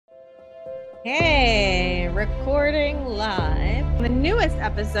Hey, recording live the newest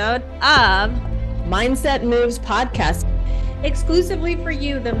episode of Mindset Moves podcast, exclusively for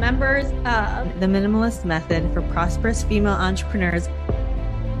you, the members of the Minimalist Method for Prosperous Female Entrepreneurs.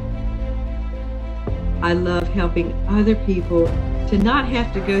 I love helping other people to not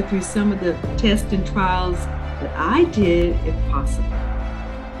have to go through some of the tests and trials that I did, if possible.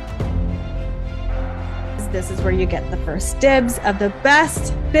 This is where you get the first dibs of the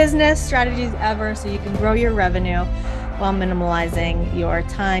best business strategies ever so you can grow your revenue while minimalizing your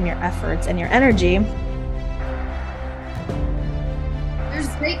time, your efforts, and your energy. There's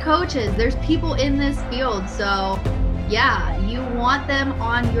great coaches. There's people in this field. So yeah, you want them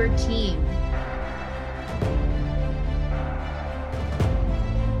on your team.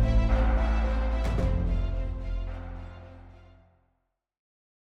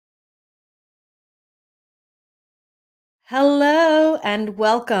 Hello and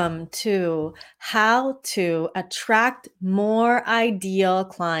welcome to how to attract more ideal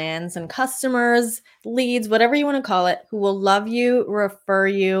clients and customers, leads, whatever you want to call it, who will love you, refer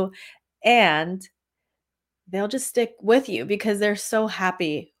you, and they'll just stick with you because they're so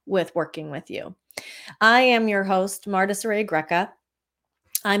happy with working with you. I am your host, Marta Saray Greca.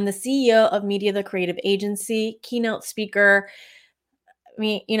 I'm the CEO of Media the Creative Agency, keynote speaker.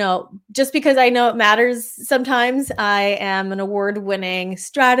 Just because I know it matters sometimes, I am an award-winning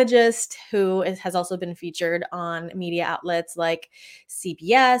strategist who has also been featured on media outlets like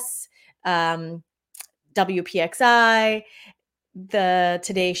CBS, WPXI, the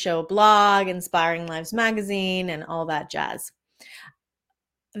Today Show blog, Inspiring Lives magazine, and all that jazz.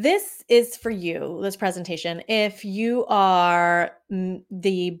 This is for you, this presentation, if you are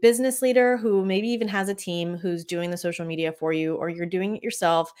the business leader who maybe even has a team who's doing the social media for you, or you're doing it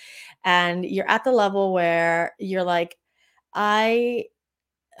yourself, and you're at the level where you're like,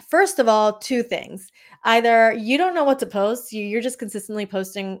 first of all, two things. Either you don't know what to post, you're just consistently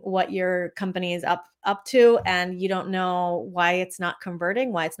posting what your company is up to, and you don't know why it's not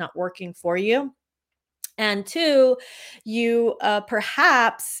converting, why it's not working for you. And two, you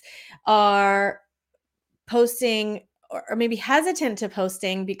perhaps are posting or maybe hesitant to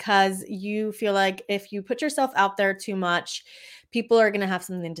posting because you feel like if you put yourself out there too much, people are going to have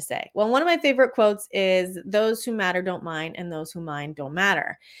something to say. Well, one of my favorite quotes is, "Those who matter don't mind, and those who mind don't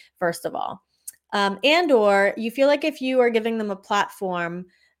matter," first of all. Or you feel like if you are giving them a platform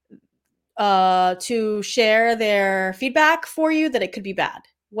to share their feedback for you, that it could be bad.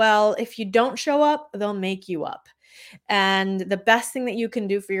 Well, if you don't show up, they'll make you up. And the best thing that you can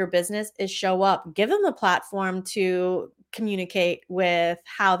do for your business is show up. Give them a platform to communicate with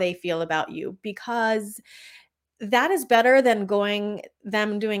how they feel about you, because that is better than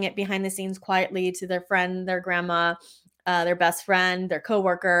them doing it behind the scenes quietly to their friend, their grandma, their best friend, their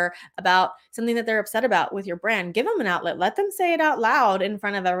coworker about something that they're upset about with your brand. Give them an outlet. Let them say it out loud in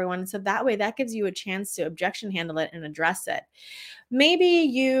front of everyone. So that way that gives you a chance to objection handle it and address it. Maybe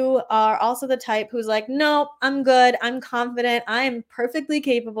you are also the type who's like, "Nope, I'm good. I'm confident. I am perfectly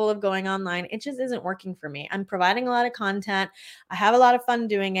capable of going online. It just isn't working for me. I'm providing a lot of content. I have a lot of fun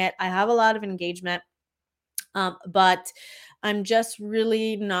doing it. I have a lot of engagement. But I'm just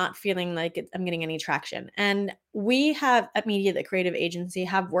really not feeling like I'm getting any traction." And we have at Media the Creative Agency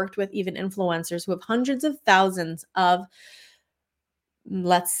have worked with even influencers who have hundreds of thousands of,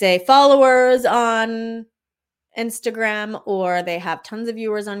 let's say, followers on Instagram, or they have tons of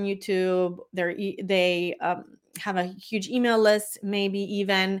viewers on YouTube. They have a huge email list, maybe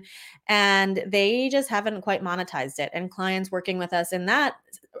even, and they just haven't quite monetized it. And clients working with us in that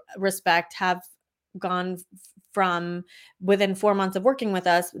respect have gone from, within 4 months of working with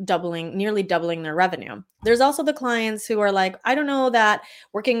us, nearly doubling their revenue. There's also the clients who are like, "I don't know that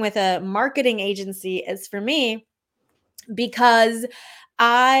working with a marketing agency is for me because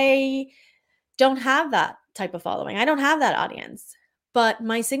I don't have that type of following. I don't have that audience." But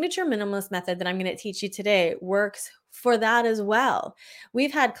my signature minimalist method that I'm going to teach you today works for that as well.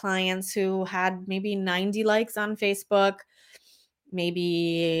 We've had clients who had maybe 90 likes on Facebook,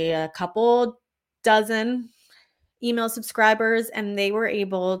 maybe a couple dozen email subscribers, and they were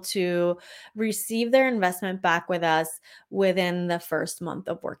able to receive their investment back with us within the first month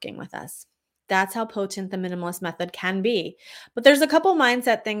of working with us. That's how potent the minimalist method can be. But there's a couple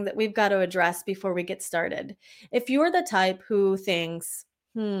mindset things that we've got to address before we get started. If you're the type who thinks,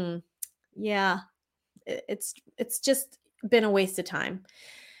 yeah, it's just been a waste of time.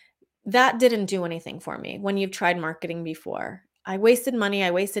 That didn't do anything for me. When you've tried marketing before, I wasted money, I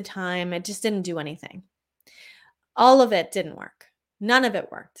wasted time, it just didn't do anything. All of it didn't work. None of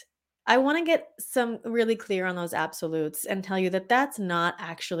it worked. I want to get some really clear on those absolutes and tell you that that's not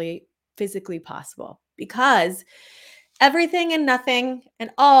actually physically possible, because everything and nothing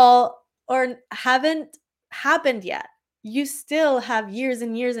and all or haven't happened yet. You still have years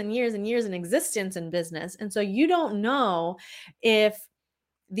and years and years and years in existence in business. And so you don't know if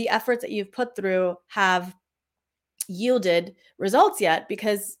the efforts that you've put through have yielded results yet,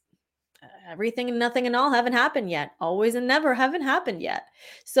 because everything and nothing and all haven't happened yet. Always and never haven't happened yet.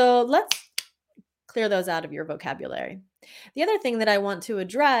 So let's clear those out of your vocabulary. The other thing that I want to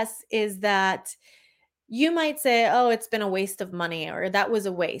address is that you might say, oh, it's been a waste of money, or that was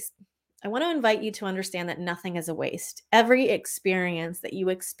a waste. I want to invite you to understand that nothing is a waste. Every experience that you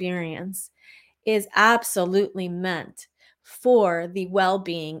experience is absolutely meant for the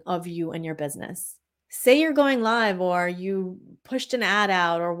well-being of you and your business. Say you're going live, or you pushed an ad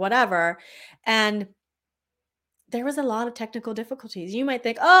out, or whatever, and there was a lot of technical difficulties. You might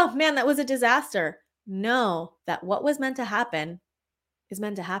think, oh man, that was a disaster. Know that what was meant to happen is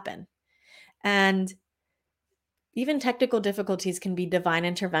meant to happen. And even technical difficulties can be divine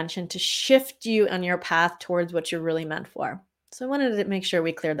intervention to shift you on your path towards what you're really meant for. So I wanted to make sure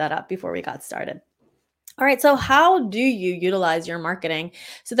we cleared that up before we got started. All right, so how do you utilize your marketing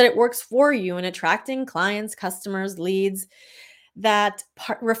so that it works for you in attracting clients, customers, leads, that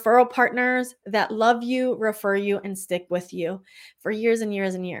referral partners that love you, refer you, and stick with you for years and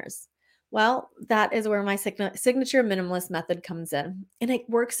years and years? Well, that is where my signature minimalist method comes in, and it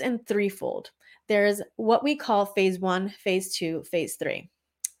works in threefold. There's what we call phase 1, phase 2, phase 3.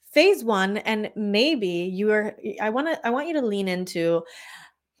 Phase 1, and maybe I want you to lean into,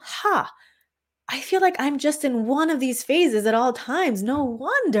 I feel like I'm just in one of these phases at all times. No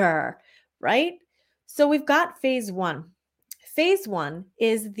wonder, right? So we've got phase 1. Phase 1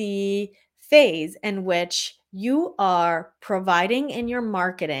 is the phase in which you are providing in your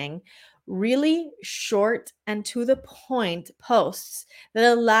marketing really short and to the point posts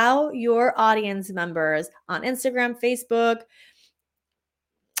that allow your audience members on Instagram, Facebook,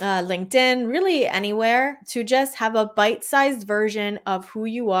 LinkedIn, really anywhere, to just have a bite-sized version of who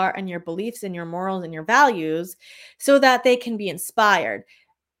you are and your beliefs and your morals and your values, so that they can be inspired,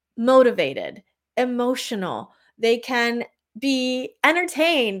 motivated, emotional. They can be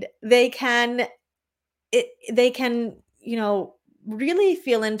entertained. They can, really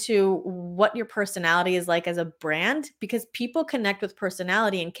feel into what your personality is like as a brand, because people connect with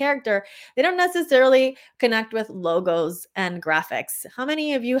personality and character. They don't necessarily connect with logos and graphics. How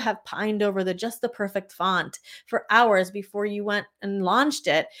many of you have pined over just the perfect font for hours before you went and launched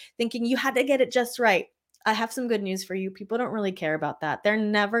it, thinking you had to get it just right? I have some good news for you. People don't really care about that. They're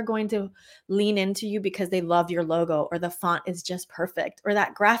never going to lean into you because they love your logo, or the font is just perfect, or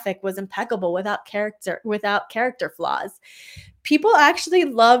that graphic was impeccable without character flaws. People actually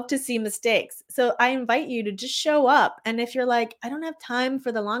love to see mistakes. So I invite you to just show up. And if you're like, I don't have time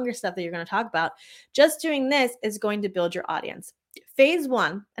for the longer stuff that you're going to talk about, just doing this is going to build your audience. Phase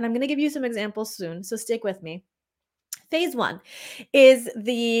 1, and I'm going to give you some examples soon, so stick with me. Phase 1 is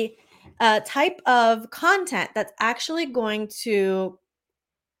the type of content that's actually going to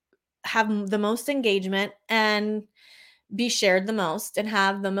have the most engagement and be shared the most and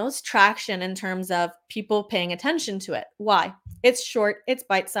have the most traction in terms of people paying attention to it. Why? It's short, it's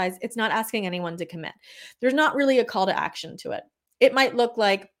bite-sized, it's not asking anyone to commit. There's not really a call to action to it. It might look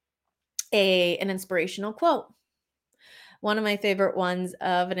like an inspirational quote. One of my favorite ones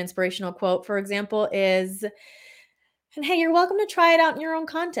of an inspirational quote, for example, is, and hey, you're welcome to try it out in your own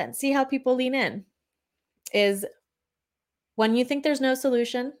content. See how people lean in. Is, when you think there's no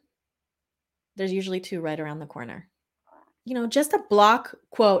solution, there's usually 2 right around the corner. Just a block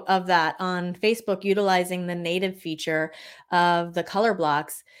quote of that on Facebook, utilizing the native feature of the color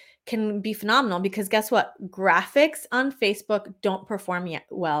blocks, can be phenomenal, because guess what? Graphics on Facebook don't perform yet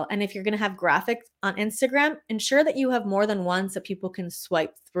well. And if you're going to have graphics on Instagram, ensure that you have more than one so people can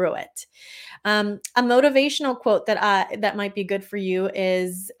swipe through it. A motivational quote that might be good for you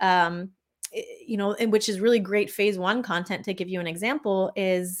is, which is really great phase 1 content. To give you an example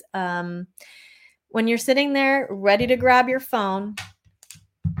is, when you're sitting there ready to grab your phone,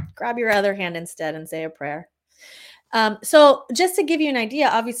 grab your other hand instead and say a prayer. So just to give you an idea,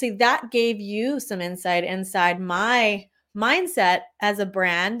 obviously that gave you some insight inside my mindset as a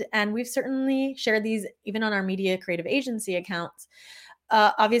brand. And we've certainly shared these even on our media creative agency accounts.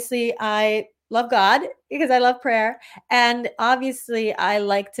 Obviously, I love God because I love prayer. And obviously, I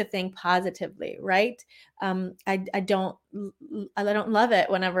like to think positively, right? I don't love it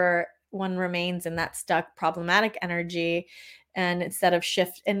whenever one remains in that stuck problematic energy. And instead of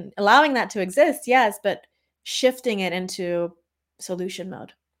shift and allowing that to exist, yes, but shifting it into solution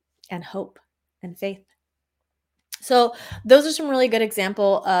mode and hope and faith. So those are some really good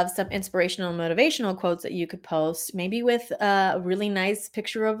example of some inspirational and motivational quotes that you could post, maybe with a really nice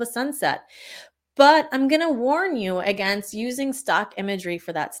picture of a sunset. But I'm going to warn you against using stock imagery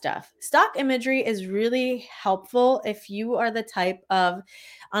for that stuff. Stock imagery is really helpful if you are the type of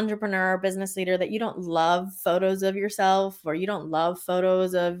entrepreneur or business leader that you don't love photos of yourself, or you don't love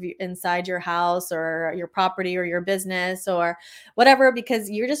photos of inside your house or your property or your business or whatever, because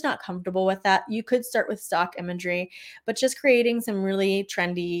you're just not comfortable with that. You could start with stock imagery, but just creating some really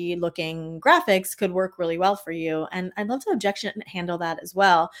trendy looking graphics could work really well for you. And I'd love to objection handle that as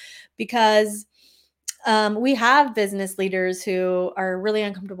well, because we have business leaders who are really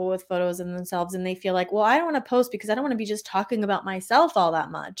uncomfortable with photos of themselves, and they feel like, well, I don't want to post because I don't want to be just talking about myself all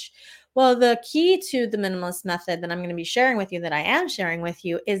that much. Well, the key to the minimalist method that I'm going to be sharing with you, that I am sharing with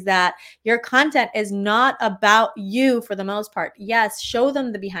you, is that your content is not about you for the most part. Yes, show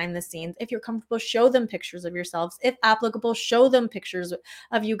them the behind the scenes. If you're comfortable, show them pictures of yourselves. If applicable, show them pictures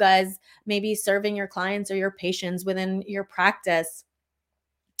of you guys maybe serving your clients or your patients within your practice.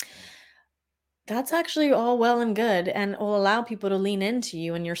 That's actually all well and good and will allow people to lean into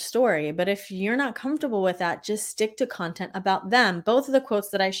you and your story. But if you're not comfortable with that, just stick to content about them. Both of the quotes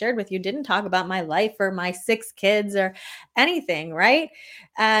that I shared with you didn't talk about my life or my 6 kids or anything, right?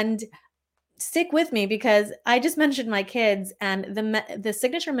 And stick with me, because I just mentioned my kids, and the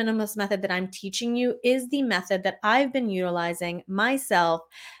signature minimalist method that I'm teaching you is the method that I've been utilizing myself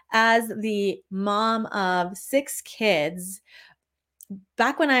as the mom of 6 kids.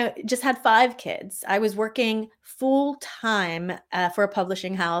 Back when I just had 5 kids, I was working full time for a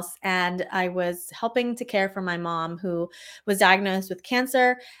publishing house, and I was helping to care for my mom, who was diagnosed with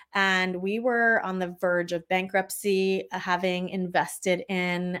cancer. And we were on the verge of bankruptcy, having invested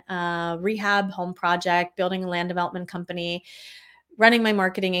in a rehab home project, building a land development company, running my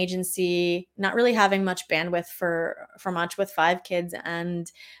marketing agency, not really having much bandwidth for much with 5 kids, and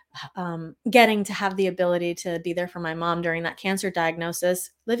getting to have the ability to be there for my mom during that cancer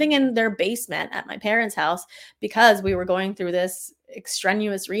diagnosis, living in their basement at my parents' house because we were going through this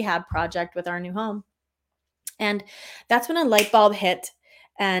extraneous rehab project with our new home. And that's when a light bulb hit,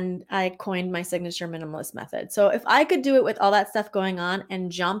 and I coined my signature minimalist method. So if I could do it with all that stuff going on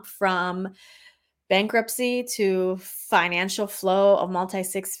and jump from bankruptcy to financial flow of multi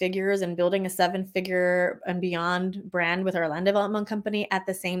 6 figures and building a 7-figure and beyond brand with our land development company at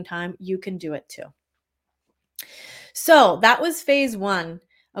the same time, you can do it too. So that was phase 1.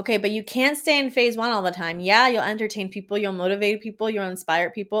 Okay, but you can't stay in phase 1 all the time. Yeah, you'll entertain people, you'll motivate people, you'll inspire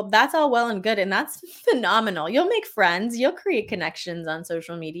people. That's all well and good, and that's phenomenal. You'll make friends, you'll create connections on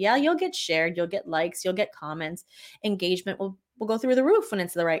social media, you'll get shared, you'll get likes, you'll get comments. Engagement will go through the roof when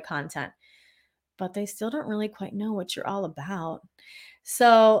it's the right content. But they still don't really quite know what you're all about.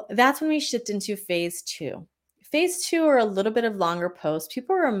 So that's when we shift into phase 2. Phase 2 are a little bit of longer posts.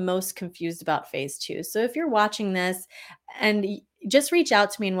 People are most confused about phase 2. So if you're watching this, and just reach out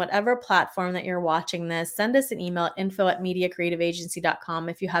to me in whatever platform that you're watching this, send us an email at info@mediacreativeagency.com.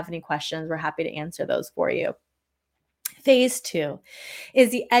 If you have any questions, we're happy to answer those for you. Phase 2 is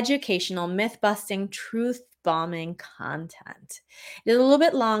the educational, myth-busting, truth-bombing content. It's a little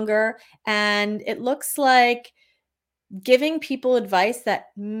bit longer, and it looks like giving people advice that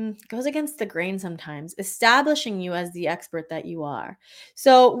goes against the grain sometimes, establishing you as the expert that you are.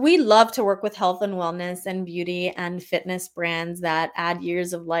 So we love to work with health and wellness and beauty and fitness brands that add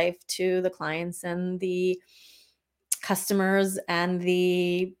years of life to the clients and the customers and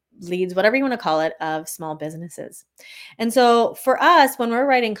the leads, whatever you want to call it, of small businesses. And so for us, when we're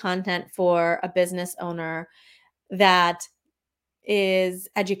writing content for a business owner that is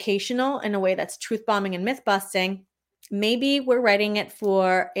educational in a way that's truth bombing and myth busting, maybe we're writing it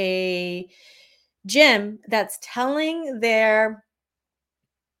for a gym that's telling their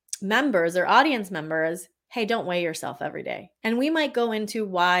members or audience members, hey, don't weigh yourself every day. And we might go into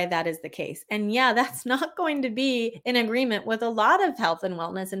why that is the case. And yeah, that's not going to be in agreement with a lot of health and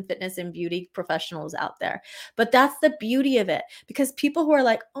wellness and fitness and beauty professionals out there. But that's the beauty of it, because people who are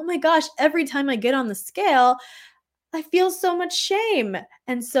like, oh my gosh, every time I get on the scale, I feel so much shame.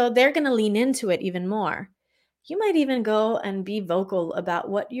 And so they're going to lean into it even more. You might even go and be vocal about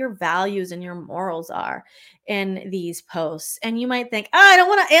what your values and your morals are in these posts. And you might think, I don't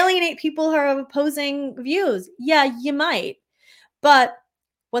want to alienate people who are opposing views. Yeah, you might. But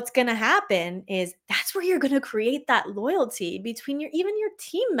what's going to happen is that's where you're going to create that loyalty between even your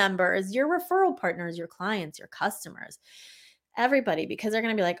team members, your referral partners, your clients, your customers, everybody, because they're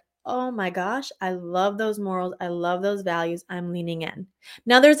going to be like, oh my gosh, I love those morals. I love those values. I'm leaning in.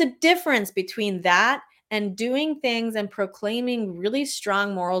 Now, there's a difference between that and doing things and proclaiming really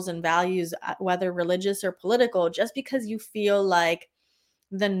strong morals and values, whether religious or political, just because you feel like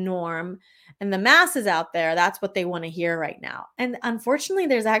the norm and the masses out there, that's what they want to hear right now. And unfortunately,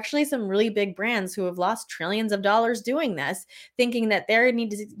 there's actually some really big brands who have lost trillions of dollars doing this, thinking that they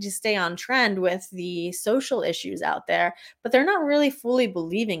need to just stay on trend with the social issues out there, but they're not really fully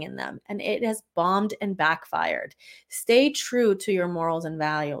believing in them. And it has bombed and backfired. Stay true to your morals and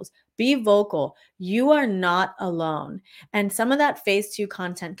values. Be vocal. You are not alone. And some of that phase 2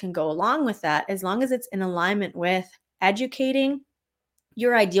 content can go along with that, as long as it's in alignment with educating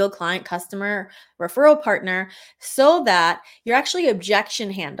your ideal client, customer, referral partner, so that you're actually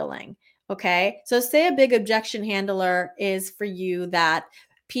objection handling. Okay. So say a big objection handler is for you that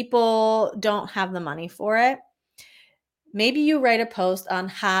people don't have the money for it. Maybe you write a post on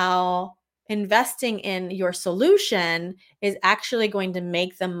how investing in your solution is actually going to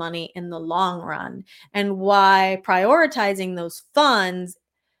make them money in the long run, and why prioritizing those funds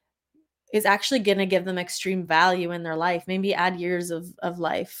is actually going to give them extreme value in their life, maybe add years of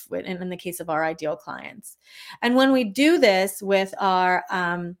life in the case of our ideal clients. And when we do this with our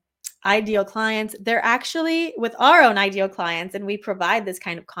ideal clients, they're actually with our own ideal clients, and we provide this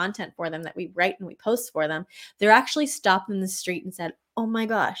kind of content for them that we write and we post for them, they're actually stopped in the street and said, "Oh my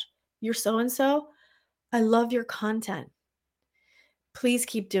gosh, you're so-and-so. I love your content. Please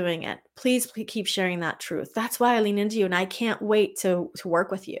keep doing it. Please keep sharing that truth. That's why I lean into you and I can't wait to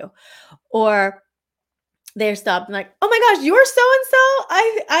work with you." Or they're stopped and like, "Oh my gosh, you're so and so.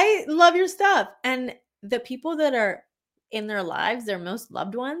 I love your stuff." And the people that are in their lives, their most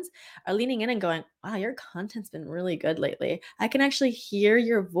loved ones, are leaning in and going, "Wow, your content's been really good lately. I can actually hear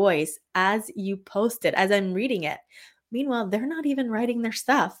your voice as you post it, as I'm reading it." Meanwhile, they're not even writing their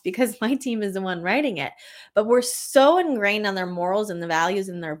stuff because my team is the one writing it. But we're so ingrained on their morals and the values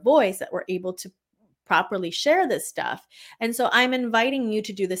in their voice that we're able to properly share this stuff. And so I'm inviting you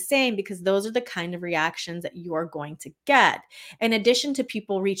to do the same, because those are the kind of reactions that you are going to get. In addition to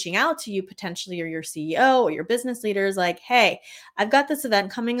people reaching out to you potentially, or your CEO or your business leaders, like, "Hey, I've got this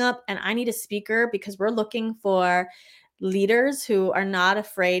event coming up and I need a speaker because we're looking for leaders who are not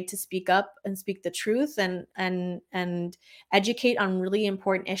afraid to speak up and speak the truth and educate on really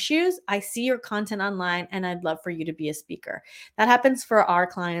important issues. I see your content online and I'd love for you to be a speaker." That happens for our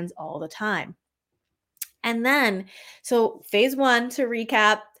clients all the time. And then, so phase 1, to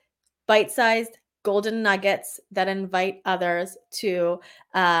recap, bite-sized golden nuggets that invite others to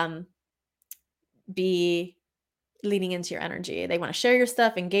be leaning into your energy. They want to share your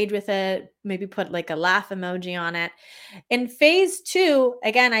stuff, engage with it, maybe put like a laugh emoji on it. In phase 2,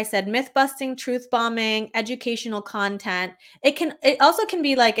 again, I said myth busting, truth bombing, educational content. It also can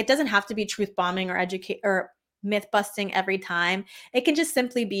be like, it doesn't have to be truth bombing or educate or myth busting every time. It can just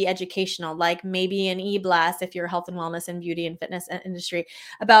simply be educational, like maybe an e-blast if you're health and wellness and beauty and fitness industry,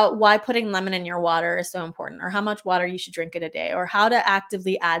 about why putting lemon in your water is so important, or how much water you should drink in a day, or how to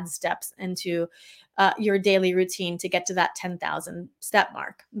actively add steps into your daily routine to get to that 10,000 step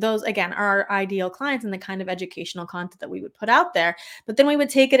mark. Those, again, are our ideal clients and the kind of educational content that we would put out there. But then we would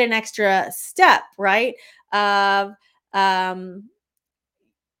take it an extra step, right? Of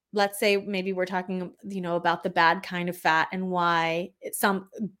let's say maybe we're talking, about the bad kind of fat and why some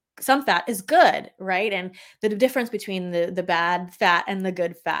fat is good, right? And the difference between the bad fat and the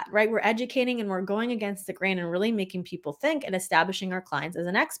good fat, right? We're educating and we're going against the grain and really making people think and establishing our clients as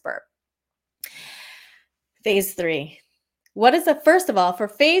an expert. Phase 3. First of all, for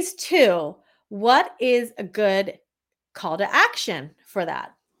phase 2, what is a good call to action for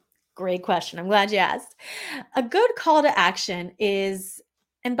that? Great question. I'm glad you asked. A good call to action is,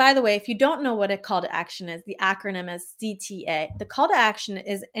 and by the way, if you don't know what a call to action is, the acronym is CTA. The call to action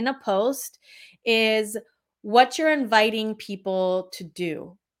is in a post, is what you're inviting people to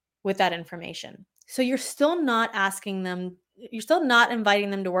do with that information. So you're still not asking them, you're still not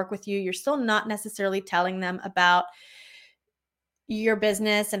inviting them to work with you. You're still not necessarily telling them about your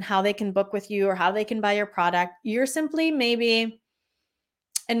business and how they can book with you or how they can buy your product. You're simply maybe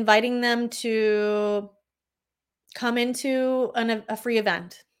inviting them to come into a free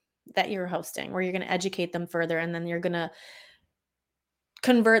event that you're hosting, where you're going to educate them further, and then you're going to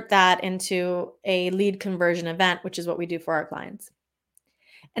convert that into a lead conversion event, which is what we do for our clients.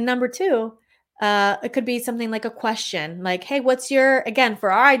 And number 2, it could be something like a question, like, "Hey, again, for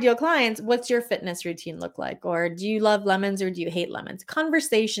our ideal clients, what's your fitness routine look like?" Or, "Do you love lemons or do you hate lemons?"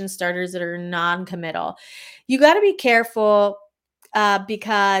 Conversation starters that are non-committal. You got to be careful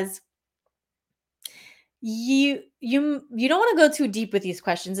because you don't want to go too deep with these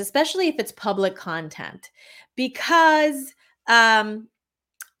questions, especially if it's public content, because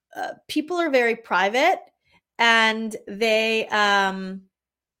people are very private, and they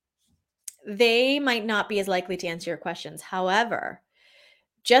might not be as likely to answer your questions. However,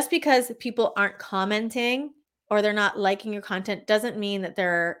 just because people aren't commenting or they're not liking your content doesn't mean that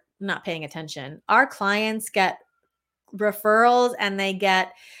they're not paying attention. Our clients get referrals, and they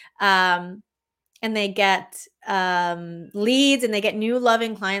get leads, and they get new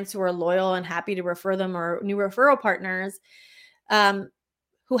loving clients who are loyal and happy to refer them, or new referral partners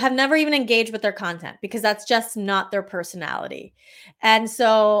who have never even engaged with their content, because that's just not their personality. And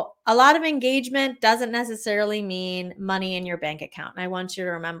so a lot of engagement doesn't necessarily mean money in your bank account. And I want you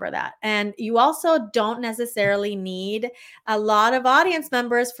to remember that. And you also don't necessarily need a lot of audience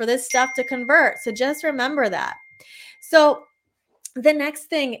members for this stuff to convert. So just remember that. So the next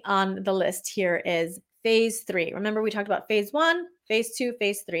thing on the list here is phase 3. Remember, we talked about phase 1, phase 2,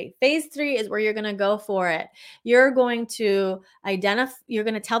 phase 3. Phase 3 is where you're going to go for it. You're going to you're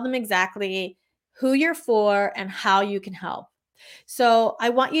going to tell them exactly who you're for and how you can help. So I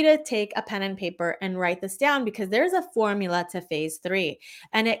want you to take a pen and paper and write this down, because there's a formula to phase 3,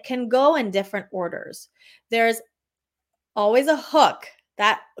 and it can go in different orders. There's always a hook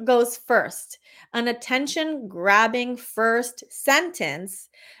that goes first, an attention grabbing first sentence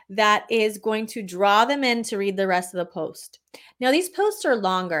that is going to draw them in to read the rest of the post. Now, these posts are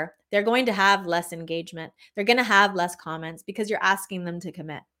longer. They're going to have less engagement. They're going to have less comments, because you're asking them to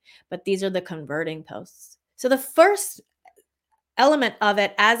commit. But these are the converting posts. So the first element of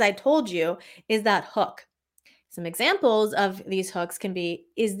it, as I told you, is that hook. Some examples of these hooks can be,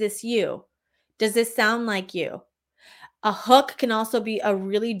 is this you? Does this sound like you? A hook can also be a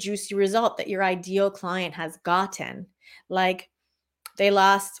really juicy result that your ideal client has gotten. Like, they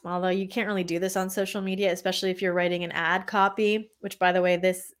lost, although you can't really do this on social media, especially if you're writing an ad copy, which, by the way,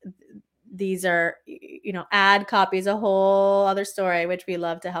 these are, ad copy is a whole other story, which we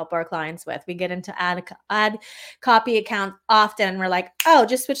love to help our clients with. We get into ad copy accounts often, and we're like, oh,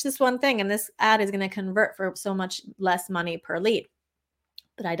 just switch this one thing, and this ad is going to convert for so much less money per lead.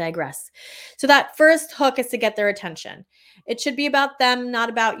 But I digress. So that first hook is to get their attention. It should be about them, not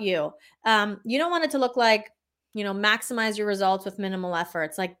about you. You don't want it to look like, maximize your results with minimal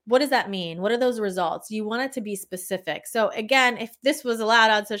efforts. Like, what does that mean? What are those results? You want it to be specific. So again, if this was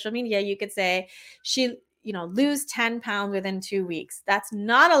allowed on social media, you could say lose 10 pounds within 2 weeks. That's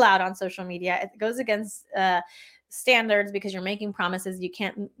not allowed on social media. It goes against standards, because you're making promises you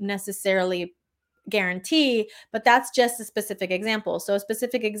can't necessarily guarantee, but that's just a specific example. So a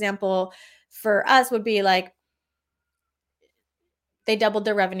specific example for us would be like, they doubled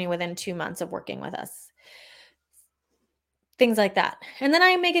their revenue within 2 months of working with us. Things like that. And then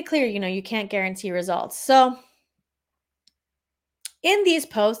I make it clear, you can't guarantee results. So in these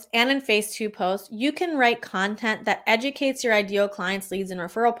posts and in phase 2 posts, you can write content that educates your ideal clients, leads, and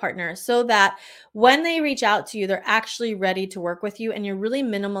referral partners, so that when they reach out to you, they're actually ready to work with you, and you're really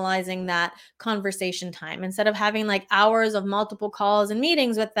minimalizing that conversation time. Instead of having like hours of multiple calls and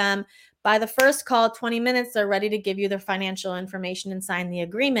meetings with them, by the first call, 20 minutes, they're ready to give you their financial information and sign the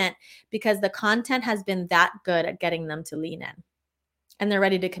agreement, because the content has been that good at getting them to lean in, and they're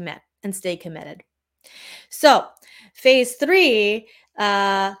ready to commit and stay committed. So phase 3,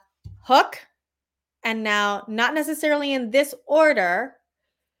 hook, and now, not necessarily in this order,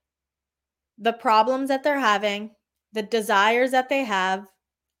 the problems that they're having, the desires that they have,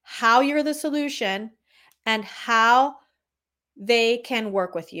 how you're the solution, and how they can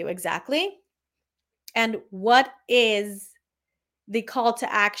work with you exactly, and what is the call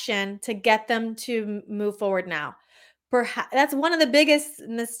to action to get them to move forward now. Perhaps that's one of the biggest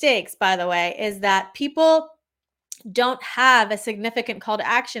mistakes, by the way, is that people don't have a significant call to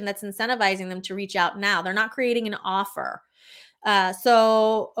action that's incentivizing them to reach out now. They're not creating an offer.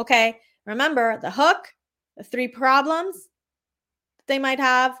 Okay, remember the hook, the 3 problems they might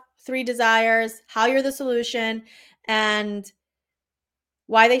have, 3 desires, how you're the solution, and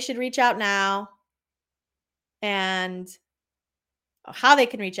why they should reach out now, and how they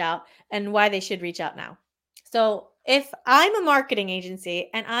can reach out, and why they should reach out now. So if I'm a marketing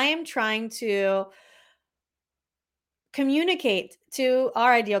agency and I am trying to communicate to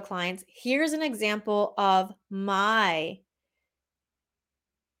our ideal clients, here's an example of my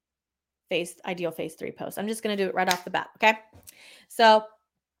ideal phase 3 post. I'm just going to do it right off the bat. Okay. So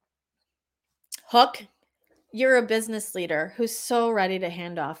hook, you're a business leader who's so ready to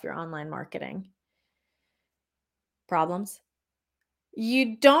hand off your online marketing problems.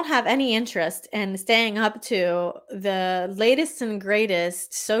 You don't have any interest in staying up to the latest and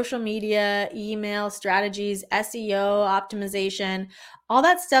greatest social media, email strategies, SEO optimization. All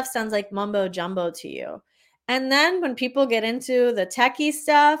that stuff sounds like mumbo jumbo to you. And then when people get into the techie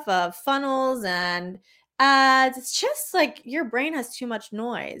stuff of funnels and ads, it's just like your brain has too much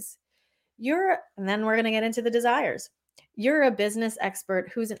noise. And then we're going to get into the desires. You're a business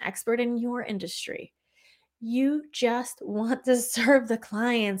expert who's an expert in your industry. You just want to serve the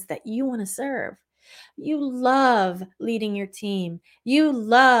clients that you want to serve. You love leading your team. You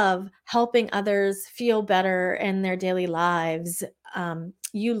love helping others feel better in their daily lives.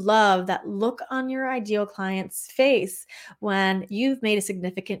 You love that look on your ideal client's face when you've made a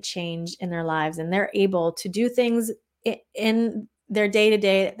significant change in their lives and they're able to do things in their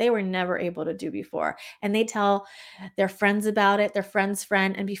day-to-day that they were never able to do before. And they tell their friends about it, their friend's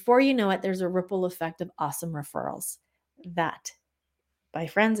friend. And before you know it, there's a ripple effect of awesome referrals. That, my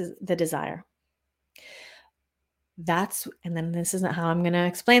friends, is the desire. And then this isn't how I'm going to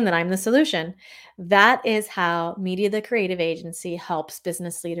explain that I'm the solution. That is how Media the Creative Agency helps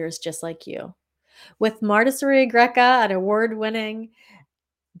business leaders just like you. With Marta Greca, an award-winning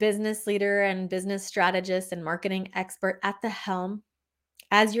business leader and business strategist and marketing expert at the helm,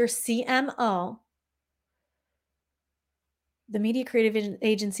 as your CMO, the Media Creative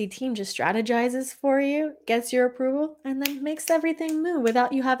Agency team just strategizes for you, gets your approval, and then makes everything move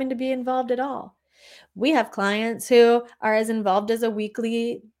without you having to be involved at all. We have clients who are as involved as a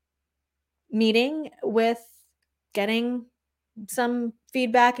weekly meeting with getting some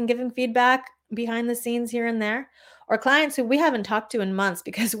feedback and giving feedback behind the scenes here and there, or clients who we haven't talked to in months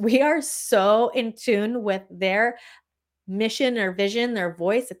because we are so in tune with their mission or vision, their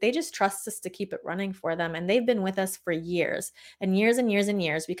voice, that they just trust us to keep it running for them. And they've been with us for years and years and years and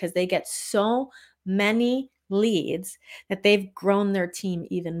years because they get so many leads that they've grown their team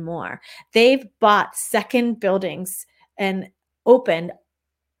even more. They've bought second buildings and opened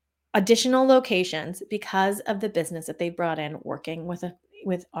additional locations because of the business that they brought in working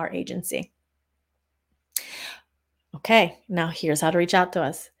with our agency. Okay, now here's how to reach out to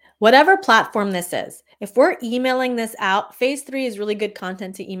us. Whatever platform this is, if we're emailing this out, phase 3 is really good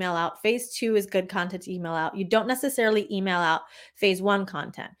content to email out. Phase 2 is good content to email out. You don't necessarily email out phase 1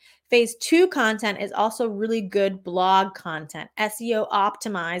 content. Phase 2 content is also really good blog content, SEO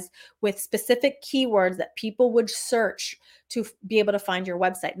optimized with specific keywords that people would search to be able to find your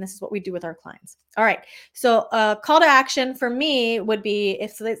website. And this is what we do with our clients. All right. So a call to action for me would be,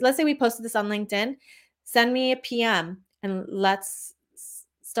 let's say we posted this on LinkedIn, send me a PM and let's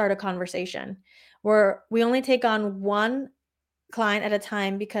start a conversation. We only take on one client at a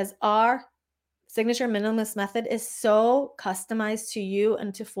time because our Signature Minimalist method is so customized to you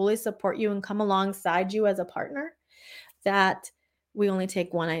and to fully support you and come alongside you as a partner that we only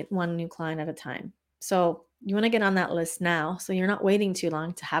take one new client at a time. So you want to get on that list now so you're not waiting too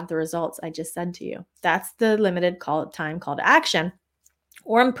long to have the results I just said to you. That's the limited call to action.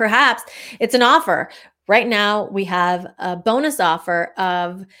 Or perhaps it's an offer. Right now, we have a bonus offer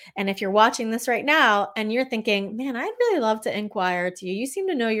and if you're watching this right now and you're thinking, man, I'd really love to inquire to you. You seem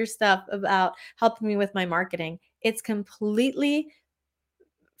to know your stuff about helping me with my marketing. It's completely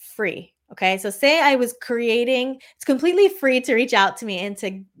free. Okay. So say I was it's completely free to reach out to me and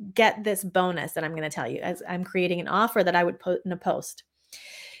to get this bonus that I'm going to tell you as I'm creating an offer that I would put in a post.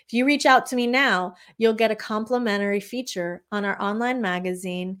 If you reach out to me now, you'll get a complimentary feature on our online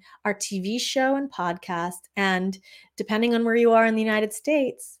magazine, our TV show and podcast, and depending on where you are in the United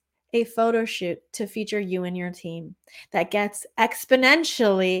States, a photo shoot to feature you and your team that gets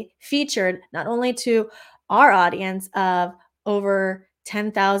exponentially featured not only to our audience of over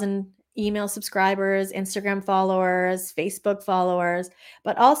 10,000 email subscribers, Instagram followers, Facebook followers,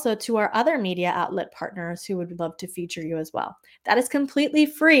 but also to our other media outlet partners who would love to feature you as well. That is completely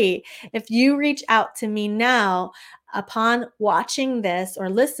free. If you reach out to me now upon watching this or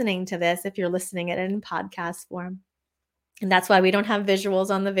listening to this, if you're listening it in podcast form. And that's why we don't have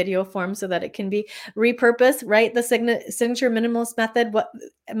visuals on the video form so that it can be repurposed, right? The Signature Minimalist method,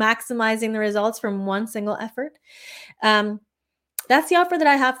 maximizing the results from one single effort. That's the offer that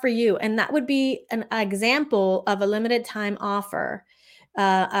I have for you. And that would be an example of a limited time offer,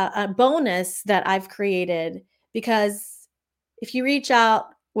 a bonus that I've created, because if you reach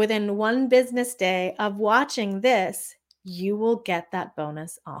out within one business day of watching this, you will get that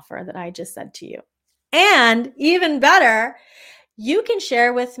bonus offer that I just said to you. And even better, you can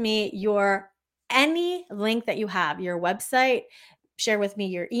share with me any link that you have, your website, share with me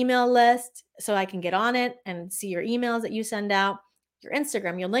your email list so I can get on it and see your emails that you send out, your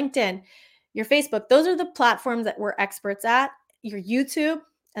Instagram, your LinkedIn, your Facebook. Those are the platforms that we're experts at, your YouTube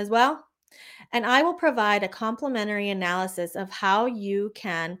as well. And I will provide a complimentary analysis of how you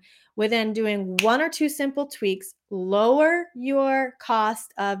can, within doing one or two simple tweaks, lower your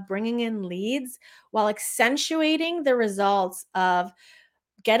cost of bringing in leads while accentuating the results of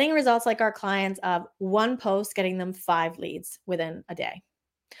getting results like our clients of one post getting them 5 leads within a day,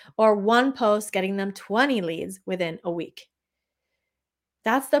 or one post getting them 20 leads within a week.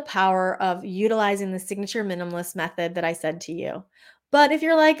 That's the power of utilizing the signature minimalist method that I said to you. But if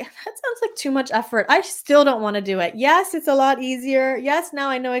you're like, that sounds like too much effort, I still don't want to do it. Yes, it's a lot easier. Yes, now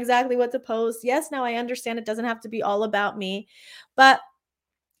I know exactly what to post. Yes, now I understand it doesn't have to be all about me, but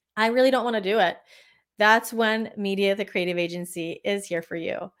I really don't want to do it. That's when Media the Creative Agency is here for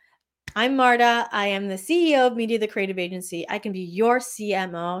you. I'm Marta. I am the CEO of Media the Creative Agency. I can be your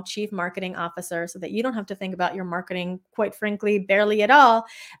CMO, Chief Marketing Officer, so that you don't have to think about your marketing, quite frankly, barely at all,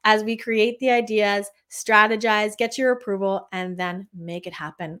 as we create the ideas, strategize, get your approval, and then make it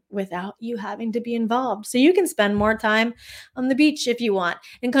happen without you having to be involved. So you can spend more time on the beach if you want,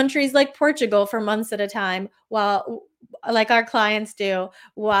 in countries like Portugal for months at a time, while, like our clients do,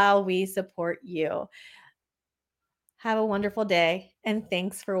 while we support you. Have a wonderful day, and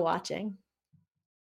thanks for watching.